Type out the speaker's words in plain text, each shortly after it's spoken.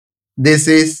This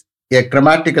is a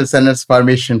grammatical sentence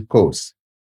formation course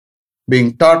being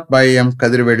taught by M.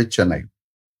 Kadirvedu Chennai.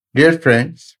 Dear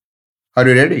friends, are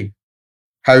you ready?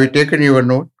 Have you taken your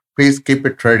note? Please keep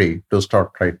it ready to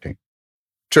start writing.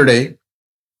 Today,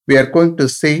 we are going to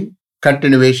see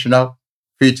continuation of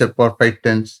future perfect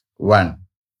tense 1.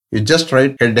 You just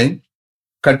write heading,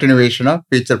 continuation of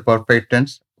future perfect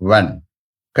tense 1.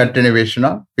 Continuation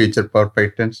of future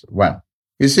perfect tense 1.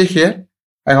 You see here,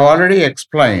 I have already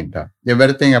explained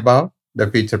everything about the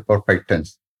future perfect tense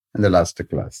in the last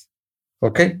class.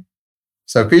 Okay?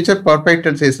 So, future perfect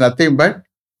tense is nothing but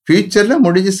future la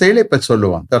mudiji seile ipa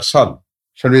solluvom. That's all.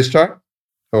 Shall we start?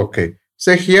 Okay.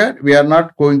 So, here we are not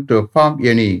going to form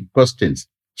any questions.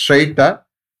 Straight up,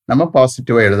 nama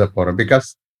positive எழுத போறோம். Because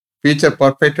future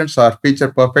perfect tense or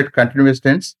future perfect continuous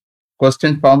tense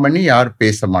question form பண்ணி யார்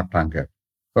பேச மாட்டாங்க.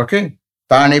 Okay?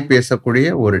 தானே பேசக்கூடிய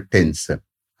ஒரு tense.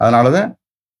 அதனாலதான்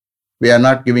we are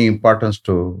not giving importance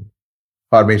to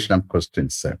formation of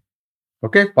questions.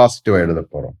 Okay? Positive எழுத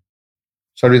போறோம்.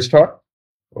 Shall we start?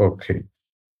 Okay.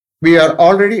 We are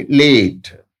already late.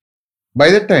 By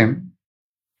the time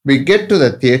we get to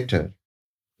the theater,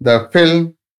 the film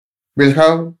will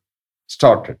have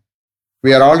started.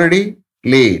 We are already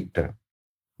late.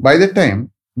 By the time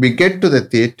we get to the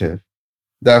theater,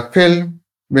 the film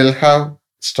will have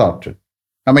started.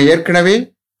 நம்ம ஏற்கனவே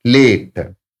late.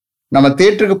 நம்ம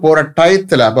தியேட்டருக்கு போற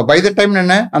டயத்துல, அப்ப by the time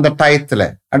என்ன, அந்த டயத்துல,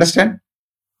 understand?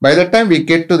 By the time we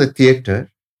get to the theatre,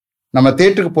 நம்ம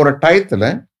தியேட்டருக்கு போற டயத்துல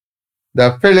the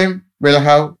film will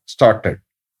have started.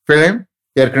 Film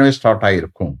ஏற்கனவே ஸ்டார்ட்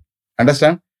ஆயிருக்கும்.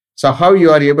 Understand? So how you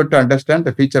are able to understand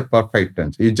the future perfect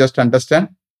tense? You just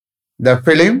understand the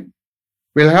film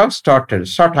will have started,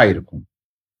 start ஆயிருக்கும்.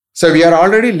 So we are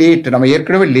already late, நம்ம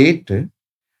ஏற்கனவே late.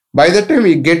 By the time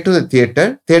we get to the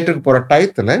theatre, தியேட்டருக்கு போற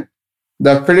டயத்துல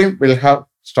the film will have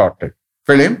started.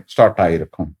 Film start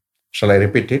ஆயிருக்கும். Shall I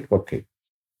repeat it? Okay.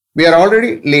 We are already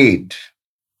late.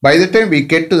 By the time we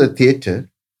get to the theater,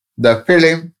 the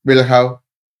film will have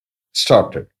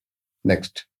started.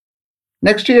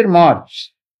 Next year, March,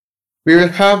 we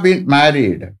will have been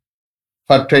married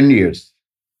for 10 years.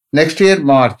 Next year,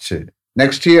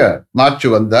 March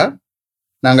வந்தா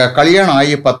நாங்க கல்யாணம்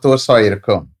ஆகி 10 வருஷம்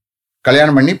ஆயிருக்கோம்.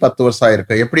 கல்யாணம் பண்ணி 10 வருஷம்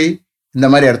ஆயிருக்கோம். எப்படி இந்த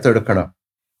மாதிரி அர்த்தம் எடுக்கணும்?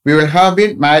 We will have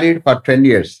been married for 10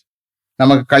 years.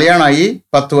 நமக்கு கல்யாணம் ஆகி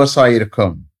 10 வருஷம்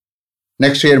ஆயிருக்கும்.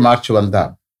 Next year, March வந்தா.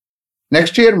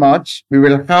 Next year, March, we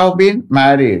will have been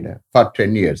married for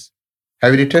 10 years.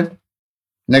 Have you written?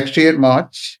 Next year,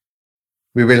 March,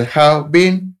 we will have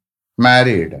been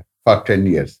married for 10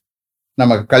 years.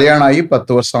 நமக்கு கல்யாணம் ஆகி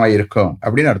 10 வருஷம் ஆயிருக்கும்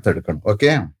அப்படின்னு அர்த்தம் எடுக்கணும்.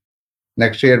 Okay?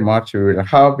 Next year, March, we will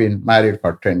have been married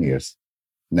for 10 years.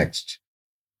 Next.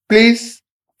 Please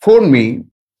phone me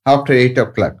after 8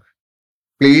 o'clock.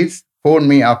 Please phone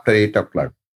me after 8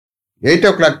 o'clock. 8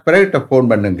 o'clock பிறகு phone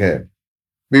பண்ணுங்க.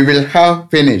 We will have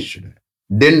finished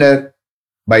dinner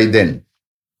by then.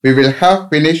 We will have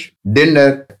finished dinner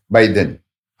by then.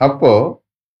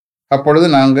 அப்பொழுது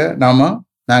நாங்க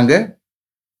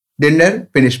dinner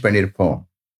finish பண்ணிருப்போம்.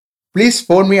 Please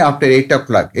phone me after 8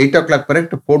 o'clock. 8 o'clock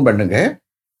பிறகு phone பண்ணுங்க.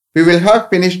 We will have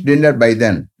finished dinner by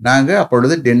then. நாங்க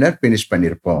அப்பொழுது dinner finish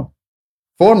பண்ணிருப்போம்.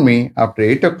 Phone me after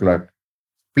 8 o'clock.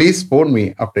 Please phone me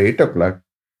after 8 o'clock.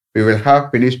 We will have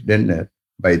finished dinner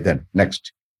by then. Next.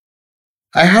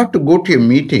 I have to go to a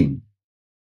meeting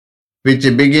which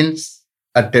begins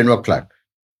at 10 o'clock.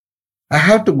 I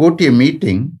have to go to a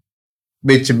meeting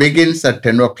which begins at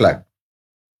 10 o'clock.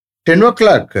 10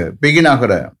 o'clock begin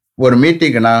ஆகிற ஒரு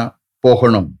meeting நான்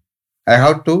போகணும். I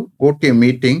have to go to a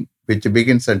meeting which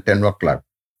begins at 10 o'clock.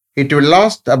 It will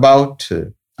last about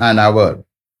an hour.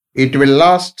 It will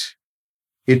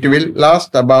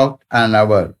last about an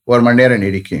hour. ஒரு மணி நேரம்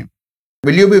நீடிக்கும்.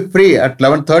 Will you be free at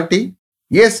 11:30?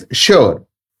 Yes, sure.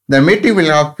 The meeting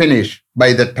will have finished by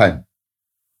that time.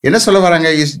 என்ன சொல்ல வராங்க?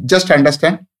 Just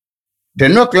understand.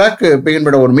 10 o'clock begin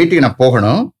பண்ண ஒரு meeting நான்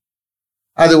போகணும்.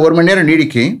 அது ஒரு மணி நேரம்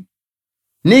நீடிக்கும்.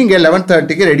 நீங்க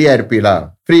 11:30க்கு ரெடியா இருப்பீங்களா?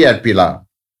 ஃப்ரீயா இருப்பீங்களா?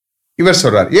 இவர்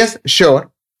சொல்றார். Yes, sure.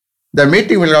 The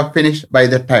meeting will have finished by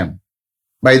that time.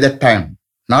 By that time.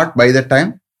 Not by the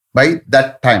time. By that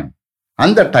time.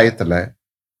 அந்த டயத்துல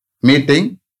மீட்டிங்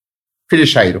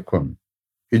finish ஆயிருக்கும்.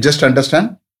 You just understand?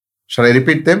 Shall I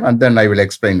repeat them and then I will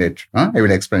explain it? I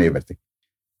will explain everything.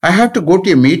 I have to go to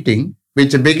a meeting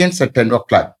which begins at 10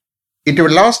 o'clock. It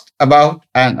will last about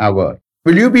an hour.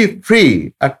 Will you be free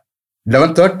at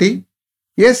 11:30?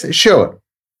 Yes, sure.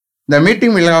 The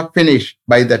meeting will have finished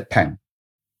by that time.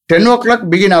 10 o'clock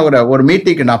begin ஆகிற ஒரு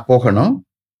மீட்டிங்க்கு நான் போகணும்.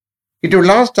 It will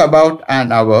last about an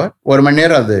hour. ஒரு மணி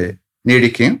நேரம் அது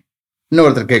நீடிக்கும்.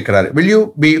 இன்னொருத்தர் கேட்கிறாரு, will you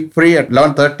be free at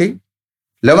 11:30?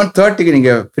 11:30க்கு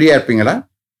நீங்க ஃப்ரீயா இருப்பீங்களா?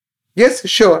 Yes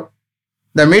sure.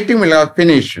 The meeting will have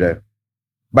finished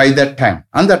by that time.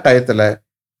 அந்த டயத்துல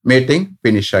மீட்டிங்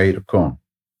ஃபினிஷ் ஆயிருக்கும்.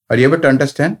 Are you able to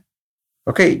understand?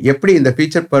 Okay, எப்படி இந்த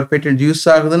ஃபீச்சர் பர்ஃபெக்ட் யூஸ்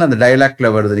ஆகுதுன்னு அந்த டயலாக்ல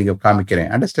வருது, நீங்க காமிக்கிறேன்.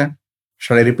 Understand?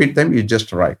 Shall I repeat them? You just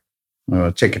write.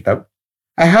 Check it out.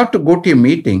 I have to go to a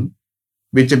meeting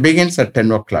which begins at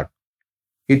 10 o'clock.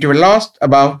 It will last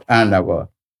about an hour.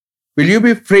 Will you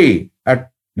be free at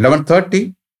 11:30?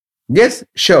 Yes,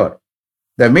 sure.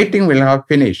 The meeting will have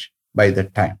finished by that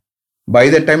time. By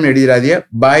that time எழுதிராதிய,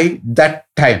 by that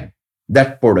time.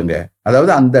 That போடுங்க,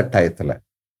 அதாவது அந்த டயத்துல.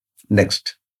 Next.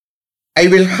 I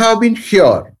will have been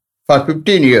here for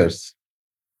 15 years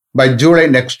by July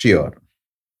next year.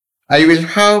 I will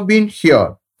have been here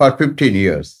for 15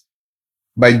 years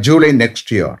by July next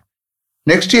year.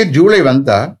 Next year July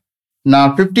வந்தா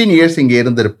நான் 15 years இங்கே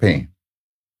இருந்திருப்பேன்.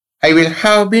 I will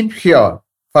have been here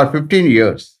for 15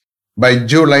 years by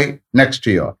July next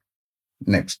year.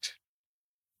 Next.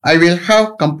 I will have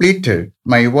completed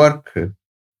my work.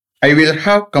 I will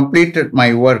have completed my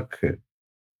work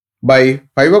by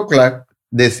 5 o'clock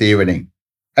this evening.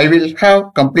 I will have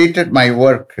completed my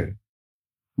work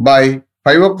by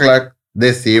 5 o'clock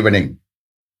this evening.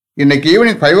 இன்னைக்கு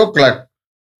evening 5 o'clock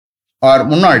R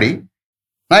முன்னாடி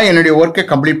நான் என்னுடைய ஒர்க்கை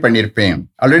complete பண்ணியிருப்பேன்.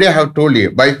 Already I have told you.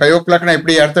 By 5 o'clock நான்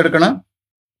எப்படி அர்த்தம் எடுக்கணும்?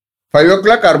 5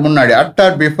 o'clock ஆர் முன்னாடி, அட்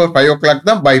ஆர் பிஃபோர் 5 o'clock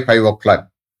தான் பை 5 o'clock.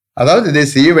 அதாவது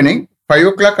திஸ் ஈவினிங் 5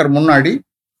 o'clock ஆர் முன்னாடி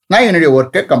நான் என்னுடைய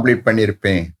ஒர்க்கை கம்ப்ளீட்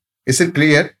பண்ணியிருப்பேன். Is it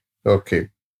clear? Okay.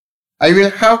 I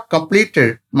will have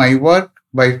completed my work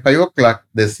by 5 o'clock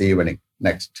this evening.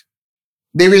 Next.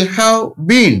 They will have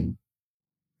been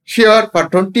here for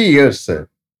 20 years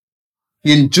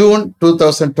in June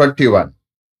 2021.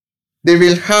 They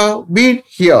will have been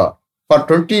here for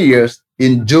 20 years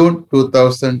in June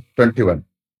 2021.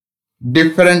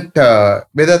 Different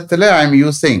விதத்தில் I am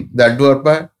using the adverb.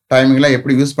 டைமிங்லாம்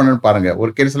எப்படி use பண்ணணும்னு பாருங்க.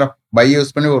 ஒரு கேஸில் by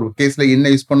use பண்ணுவேன், ஒரு கேஸில் இன்ன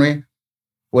யூஸ் பண்ணுவேன்,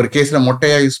 ஒரு கேஸில்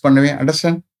மொட்டையா யூஸ் பண்ணுவேன்.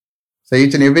 Understand? So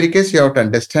each and every case you have to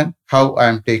understand how I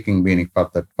am taking meaning for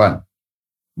that one.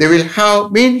 They will have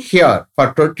been here for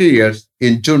 20 years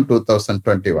in June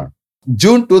 2021.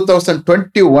 June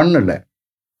 2021ல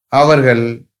அவர்கள்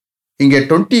இங்கே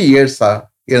 20 years-ஆ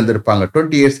இருந்திருப்பாங்க.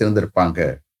 20 years இருந்திருப்பாங்க.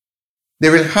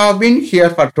 They will have been here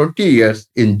for 20 years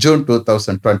in June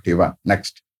 2021.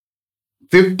 Next.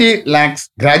 50 lakhs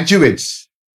graduates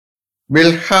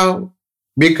will have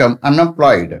become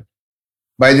unemployed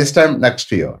by this time next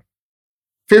year.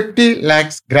 50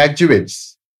 lakhs graduates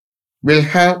will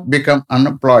have become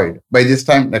unemployed by this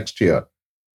time next year.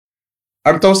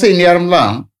 அடுத்த வருஷம்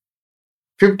இந்நேரம்லாம்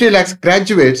 50 lakhs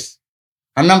graduates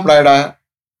unemployed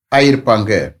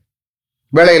ஆயிருப்பாங்க.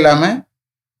 வேலை இல்லாமல்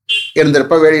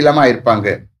வேலை இல்லாமல் ஆயிருப்பாங்க.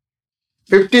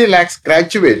 50 lakhs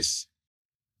graduates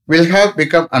will have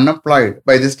become unemployed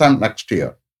by this time next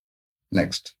year.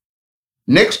 Next.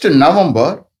 Next November,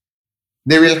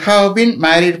 they will have been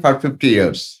married for 50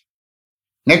 years.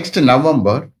 Next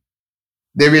November,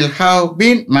 they will have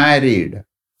been married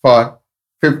for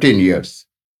 15 years.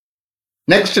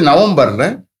 Next Novemberல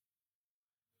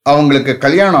அவங்களுக்கு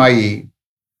கல்யாணம் ஆகி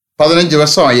 15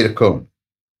 வருஷம் ஆயிருக்கும்.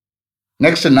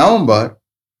 Next November,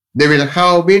 they will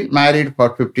have been married for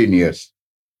 15 years.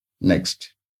 Next.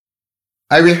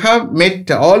 I will have met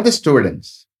all the students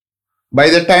by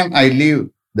the time I leave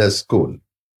the school.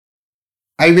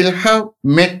 I will have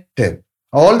met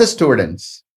all the students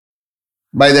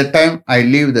by the time I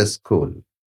leave the school.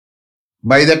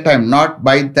 By the time, not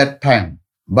by that time.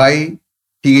 By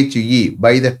THE,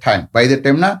 by the time. By the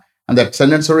time na அந்த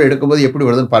சென்டென்ஸோட எடுக்கும்போது எப்படி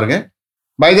வருதுன்னு பாருங்க.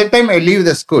 By the time I leave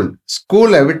the school.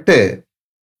 ஸ்கூலை விட்டு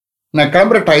நான்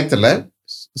கிளம்புற டயத்தில்,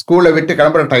 ஸ்கூலை விட்டு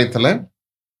கிளம்புற டயத்தில்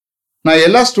நான்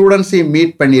எல்லா ஸ்டூடெண்ட்ஸையும்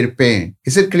மீட் பண்ணியிருப்பேன்.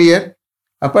 Is it clear?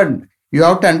 அப்போ you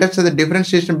have to understand the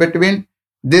differentiation between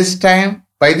this time,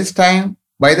 by this time,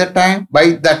 by the time, by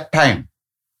that time.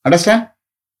 Understand?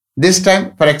 This time,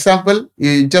 for example,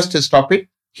 you just stop it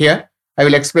here. I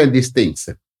will explain these things.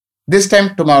 This time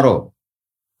tomorrow.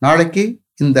 நாளைக்கு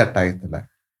இந்த டயத்தில்.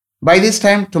 By this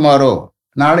time tomorrow.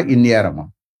 நாளை இந்நேரமா.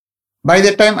 By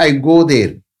the time I go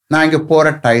there. நான் இங்கே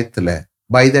போகிற டயத்தில்.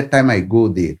 By the time I go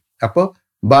there. அப்போ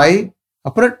by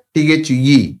அப்புறம்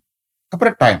THE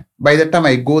அப்புறம் time. By the time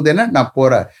I go there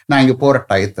நான் இங்கே போகிற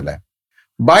டயத்தில்.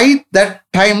 By that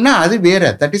timeனா அது வேற.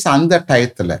 That is அந்த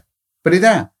டயத்தில்.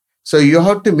 புரியுதா? So you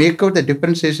have to make out the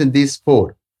differentiation these four.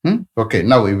 Okay,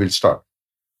 now we will start.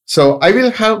 So I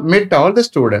will have met all the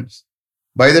students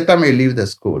by the time I leave the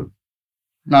school.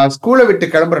 நான் ஸ்கூலை விட்டு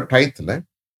கிளம்புற டயத்தில்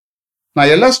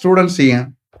நான் எல்லா ஸ்டூடெண்ட்ஸையும்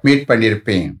மீட்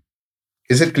பண்ணியிருப்பேன்.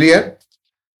 Is it clear?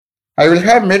 I will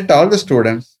have met all the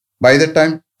students by the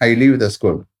time I leave the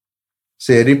school.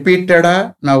 சரி, ரிப்பீட்டடா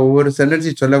நான் ஒவ்வொரு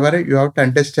சென்டென்ஸையும் சொல்ல வர யூ ஹாவ் டு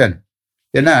அண்டர்ஸ்டாண்ட்.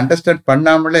 ஏன்னா அண்டர்ஸ்டாண்ட்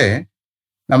பண்ணாமலே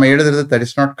நம்ம எழுதுறது that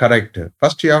is not correct.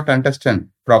 First you have to understand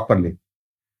properly.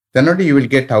 Then only you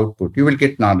will get output, you will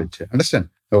get knowledge. Understand?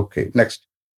 Okay, next.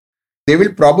 They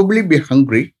will probably be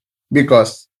hungry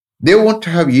because they won't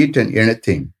have eaten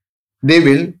anything. They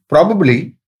will probably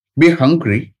be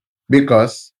hungry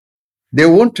because they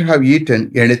won't have eaten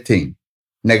anything.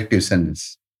 Negative sentence.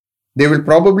 They will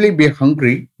probably be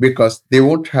hungry because they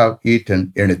won't have eaten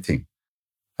anything.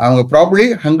 அவங்க probably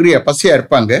ஹங்க்ரியா பசியா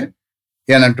இருப்பாங்க,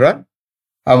 ஏனென்றால்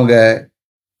அவங்க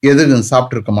எதுவும்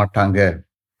சாப்பிட்டிருக்க மாட்டாங்க.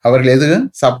 அவர்கள் எதுவும்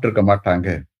சாப்பிட்டிருக்க மாட்டாங்க.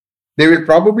 They will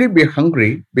probably be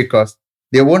hungry because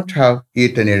they won't have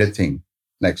eaten anything.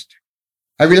 Next.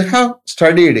 I will have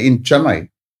studied in Chennai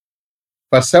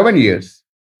for 7 years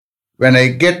when I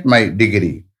get my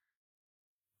degree.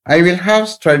 I will have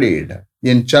studied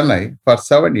in Chennai for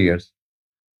 7 years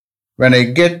when I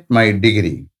get my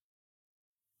degree.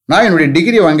 நான் என்னுடைய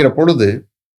degree வாங்குற பொழுது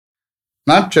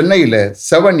நான் சென்னையில்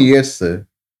 7 years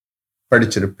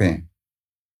படிச்சிருப்பேன்.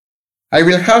 I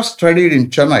will have studied in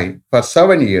Chennai for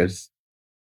 7 years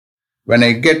when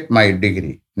I get my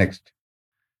degree. Next.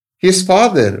 His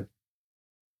father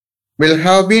will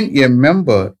have been a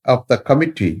member of the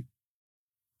committee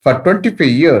for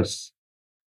 25 years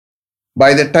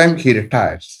by the time he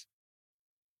retires.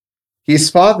 His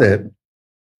father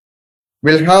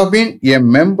will have been a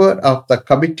member of the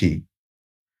committee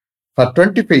for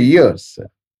 25 years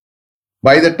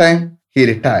by the time he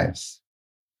retires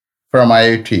from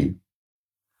IIT.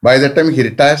 By the time he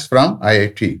retires from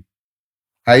IIT.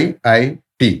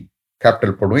 IIT,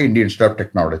 capital போடுவோம், Indian Institute of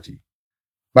Technology.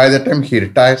 By the time he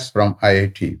retires from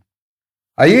IIT.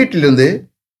 ஐஐடிலிருந்து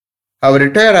our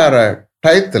retire ஆகிற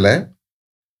டயத்தில்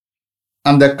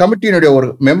அந்த கமிட்டியினுடைய ஒரு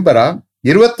மெம்பரா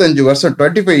 25 வருஷம்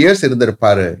 25 years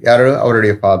இருந்திருப்பாரு. யாரு?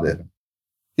 அவருடைய father.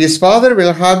 His father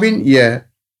will have been a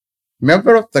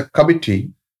member of the committee.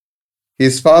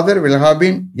 His father will have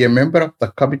been a member of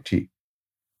the committee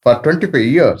for 25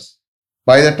 years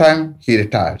by the time he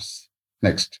retires.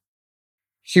 Next.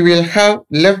 He will have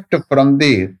left from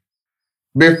there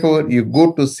before you go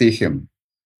to see him.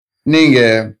 நீங்க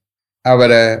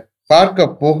அவரை பார்க்க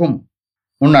போகும்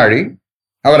முன்னாடி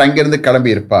அவர் அங்கிருந்து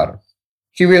கிளம்பி இருப்பார்.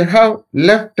 He will have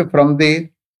left from there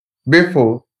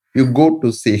before you go to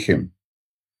see him.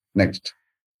 Next.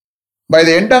 By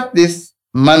the end of this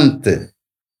month,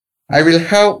 I will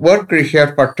have worked here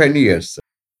for 10 years.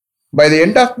 By the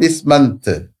end of this month,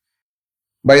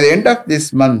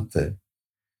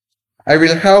 I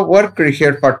will have worked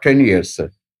here for 10 years.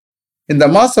 இந்த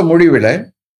மாச முடிவில்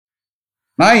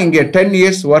நான் இங்கே 10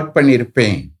 years work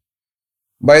பண்ணியிருப்பேன்.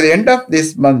 By the end of this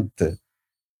month,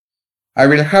 I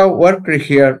will have worked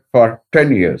here for 10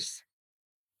 years.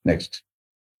 Next.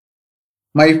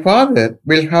 My father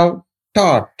will have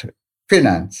taught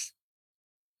finance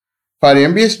for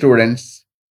MBA students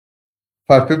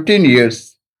for 15 years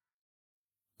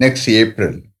next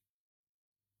April.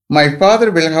 My father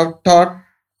will have taught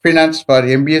finance for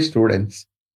MBA students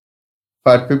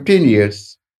for 15 years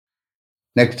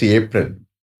next April.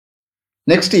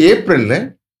 Next April,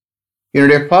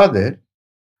 என்னுடைய father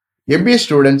MBA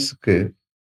ஸ்டூடெண்ட்ஸ்க்கு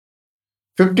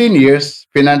 15 years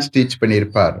finance teach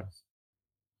பண்ணியிருப்பார்.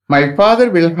 My father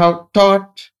will have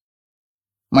taught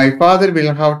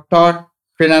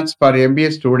finance for MBA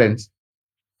students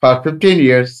for 15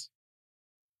 years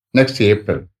next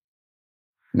April.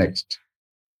 Next.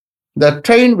 The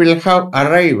train will have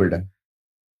arrived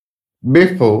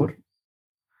before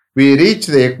we reach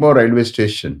the Ekmore railway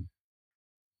station.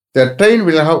 The train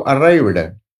will have arrived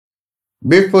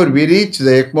before we reach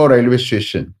the Ekmore railway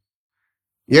station.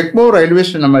 Ekmore railway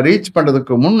station நம்ம reach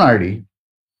பண்றதுக்கு முன்னாடி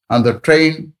அந்த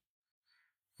train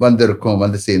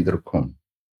வந்து சேர்ந்திருக்கும்.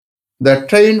 The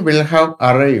train will have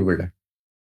arrived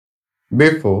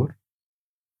before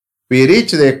we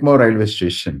reach the Ekmore railway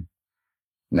station.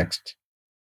 Next.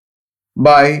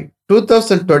 By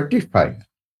 2025,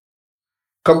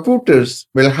 computers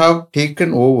will have taken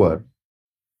over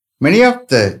many of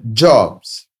the jobs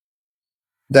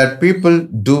that people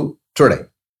do today.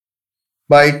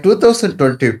 By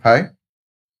 2025,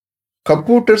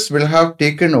 computers will have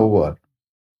taken over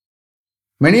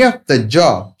many of the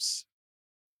jobs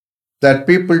that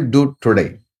people do today.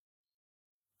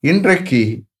 இன்றைக்கு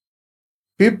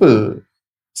people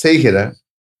செய்கிற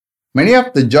many of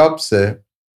the jobs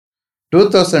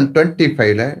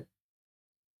 2025ல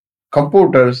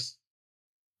computers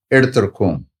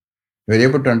எடுத்திருக்கும். You are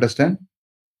able to understand?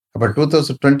 அப்போ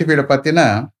 2025ல பார்த்தீங்கன்னா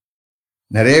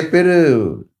நிறைய பேர்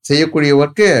செய்யக்கூடிய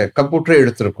work கம்ப்யூட்டரை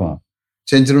எடுத்திருக்கோம்,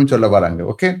 செஞ்சிரும் சொல்ல வராங்க.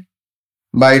 ஓகே.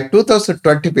 By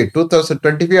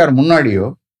 2025 or முன்னாடியோ,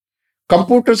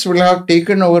 computers will have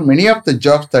taken over many of the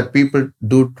jobs that people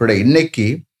do today. இன்னைக்கு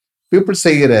people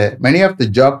செய்கிற many of the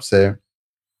jobs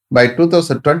by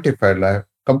 2025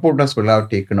 computers will have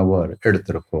taken over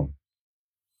எடுத்திருக்கும்.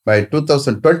 By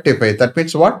 2025, that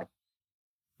means what?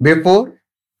 Before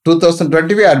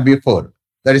 2025 or before?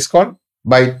 That is called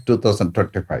by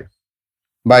 2025.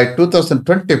 By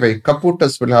 2025,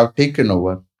 computers will have taken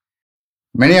over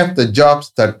many of the jobs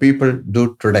that people do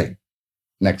today.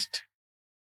 Next.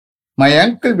 My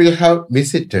uncle will have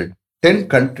visited 10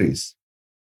 countries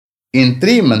in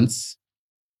 3 months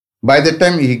by the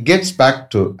time he gets back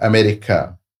to America.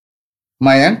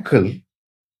 My uncle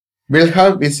will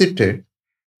have visited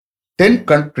 10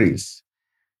 countries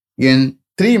in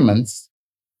 3 months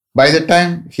by the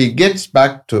time he gets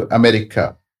back to America.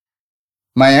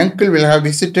 My uncle will have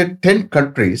visited 10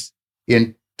 countries in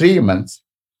 3 months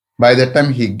by the time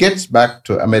he gets back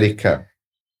to America.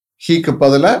 Heக்கு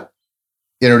பதிலா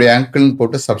என்னுடைய அங்கிள்னு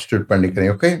போட்டு substitute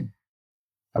பண்ணிக்கிறேன். Okay,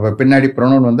 அப்போ பின்னாடி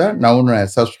pronoun வந்தால் noun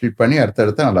substitute பண்ணி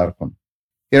அடுத்தடுத்து நல்லாயிருக்கும்.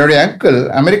 என்னுடைய அங்கிள்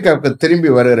அமெரிக்காவுக்கு திரும்பி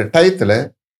வருகிற டயத்தில்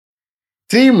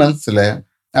 3 monthsல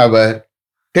அவர்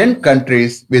 10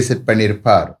 countries விசிட்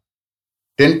பண்ணியிருப்பார்.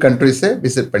 10 countries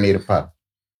விசிட் பண்ணியிருப்பார்.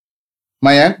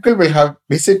 My uncle will have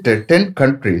visited 10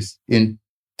 countries in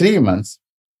 3 months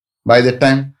by the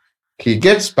time he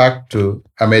gets back to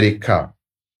America.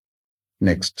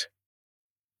 Next.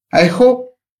 I hope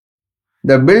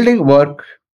the building work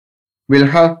will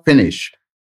have finished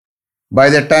by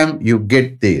the time you get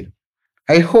there.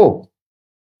 I hope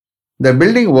the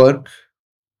building work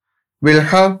will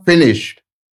have finished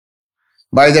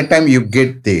by the time you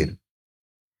get there.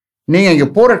 நீங்க இங்க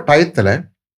போற டயத்துல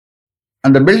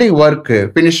அந்த building work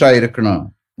finish ஆயிருக்கணும்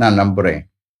நான் நம்புறேன்.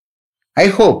 I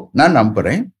hope நான்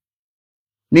நம்புறேன்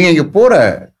நீங்க இங்க போற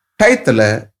டயத்துல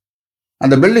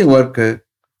அந்த பில்டிங் ஒர்க்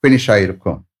ஃபினிஷ்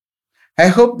ஆயிருக்கும். I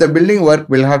hope the building work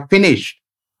will have finished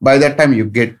by the time you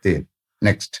get there.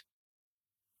 Next.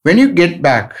 When you get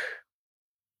back,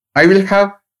 I will have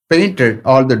painted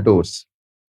all the doors.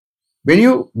 When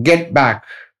you get back,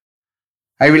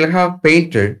 I will have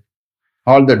painted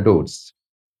all the doors.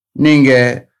 நீங்க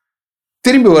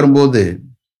திரும்பி வரும்போது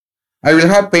I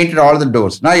will have painted all the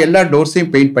doors. நான் எல்லா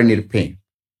டோர்ஸையும் paint பண்ணியிருப்பேன்.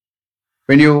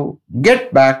 When you get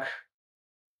back,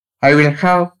 I will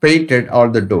have painted all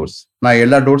the doors. நான்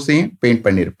எல்லா டோர்ஸையும் பெயிண்ட்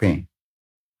பண்ணியிருப்பேன்.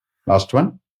 Last one.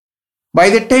 By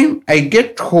the time I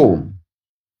get home,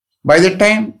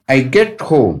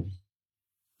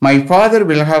 my father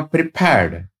will have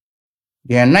prepared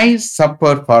a nice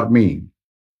supper for me.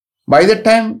 By the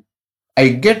time I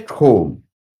get home,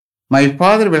 my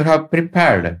father will have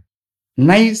prepared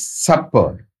nice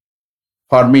supper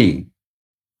for me.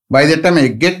 By the time I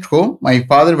get home, my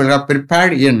father will have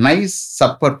prepared a nice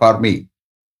supper for me.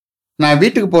 நான்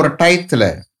வீட்டுக்கு போகிற டயத்தில்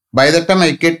by the time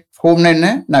I get home என்ன,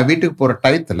 நான் வீட்டுக்கு போகிற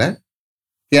டயத்தில்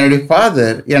என்னுடைய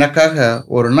ஃபாதர் எனக்காக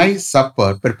ஒரு நைஸ்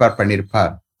சப்பர் ப்ரிப்பேர்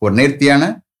பண்ணியிருப்பார். ஒரு நேர்த்தியான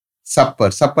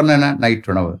சப்பர்னு என்ன, நைட்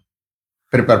உணவு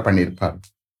ப்ரிப்பேர் பண்ணியிருப்பார்.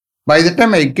 By the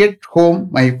time I get home,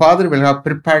 my father will have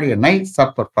prepared a nice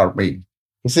supper for me.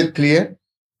 Is it clear?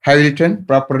 Have you written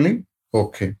properly?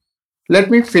 Okay. Let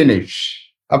me finish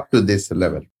up to this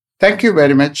level. Thank you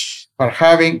very much for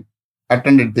having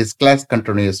attended this class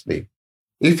continuously.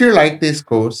 If you like this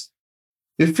course,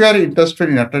 if you are interested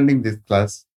in attending this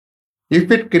class, if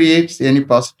it creates any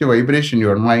positive vibration in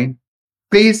your mind,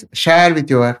 please share with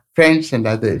your friends and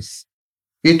others.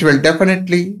 It will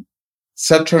definitely,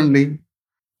 certainly,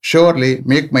 surely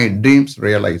make my dreams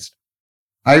realized.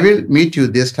 I will meet you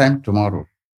this time tomorrow.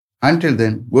 Until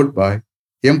then, goodbye.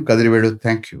 M. Kadrivedu,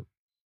 thank you.